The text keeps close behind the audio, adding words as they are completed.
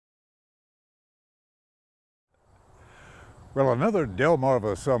Well, another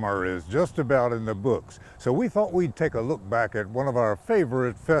Delmarva summer is just about in the books, so we thought we'd take a look back at one of our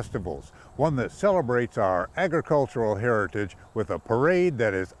favorite festivals, one that celebrates our agricultural heritage with a parade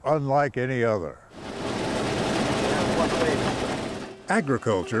that is unlike any other.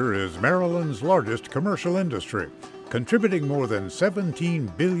 Agriculture is Maryland's largest commercial industry, contributing more than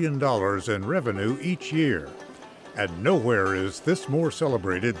 $17 billion in revenue each year. And nowhere is this more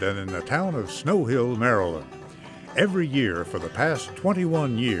celebrated than in the town of Snow Hill, Maryland. Every year for the past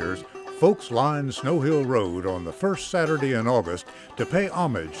 21 years, folks line Snow Hill Road on the first Saturday in August to pay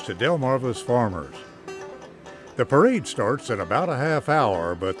homage to Delmarva's farmers. The parade starts in about a half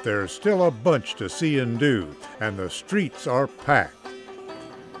hour, but there's still a bunch to see and do, and the streets are packed.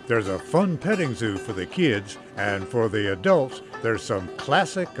 There's a fun petting zoo for the kids, and for the adults, there's some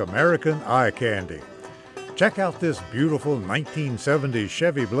classic American eye candy. Check out this beautiful 1970s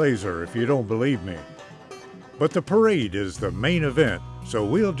Chevy Blazer if you don't believe me. But the parade is the main event, so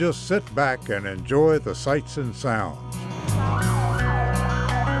we'll just sit back and enjoy the sights and sounds.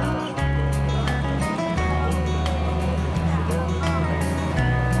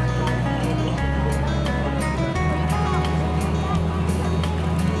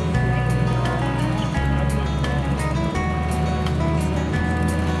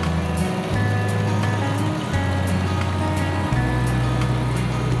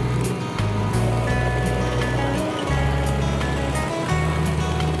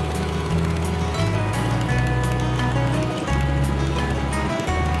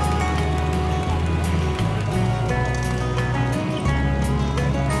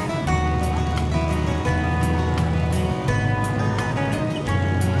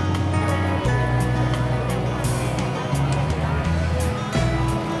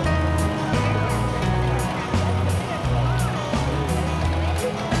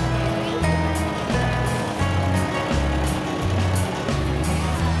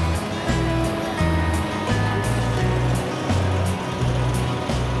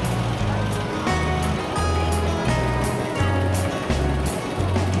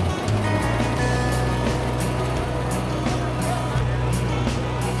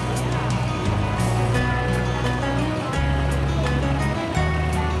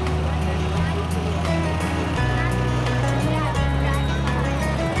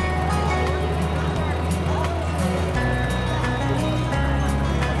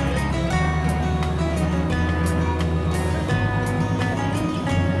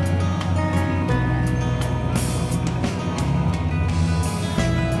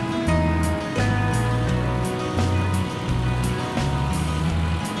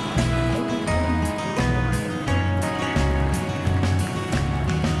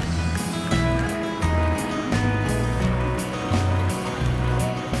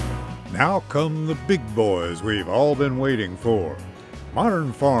 Now come the big boys we've all been waiting for.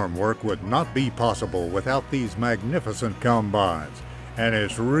 Modern farm work would not be possible without these magnificent combines, and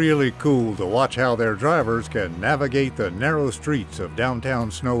it's really cool to watch how their drivers can navigate the narrow streets of downtown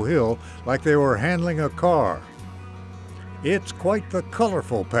Snow Hill like they were handling a car. It's quite the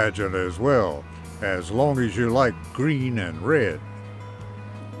colorful pageant as well, as long as you like green and red.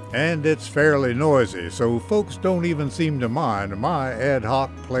 And it's fairly noisy, so folks don't even seem to mind my ad hoc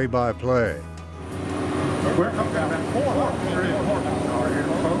play-by-play. We're coming down that 4th Street here,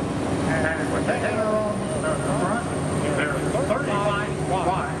 folks, and if we take it on the front, they're 35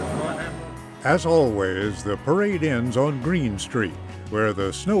 wide. As always, the parade ends on Green Street, where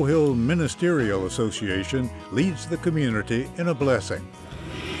the Snow Hill Ministerial Association leads the community in a blessing.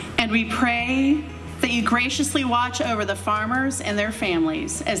 And we pray that you graciously watch over the farmers and their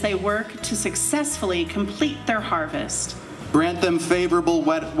families as they work to successfully complete their harvest. Grant them favorable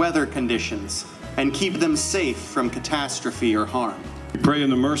weather conditions and keep them safe from catastrophe or harm. We pray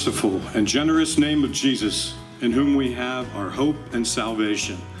in the merciful and generous name of Jesus, in whom we have our hope and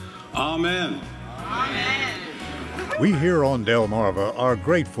salvation. Amen. Amen. We here on Delmarva are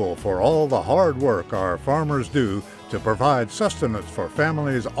grateful for all the hard work our farmers do to provide sustenance for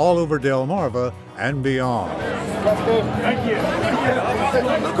families all over Delmarva and beyond. Thank you.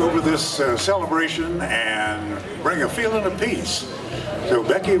 Look over this celebration and bring a feeling of peace. So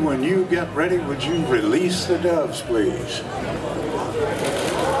Becky, when you get ready, would you release the doves, please?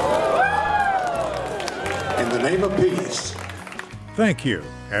 In the name of peace. Thank you,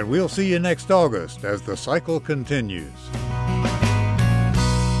 and we'll see you next August as the cycle continues.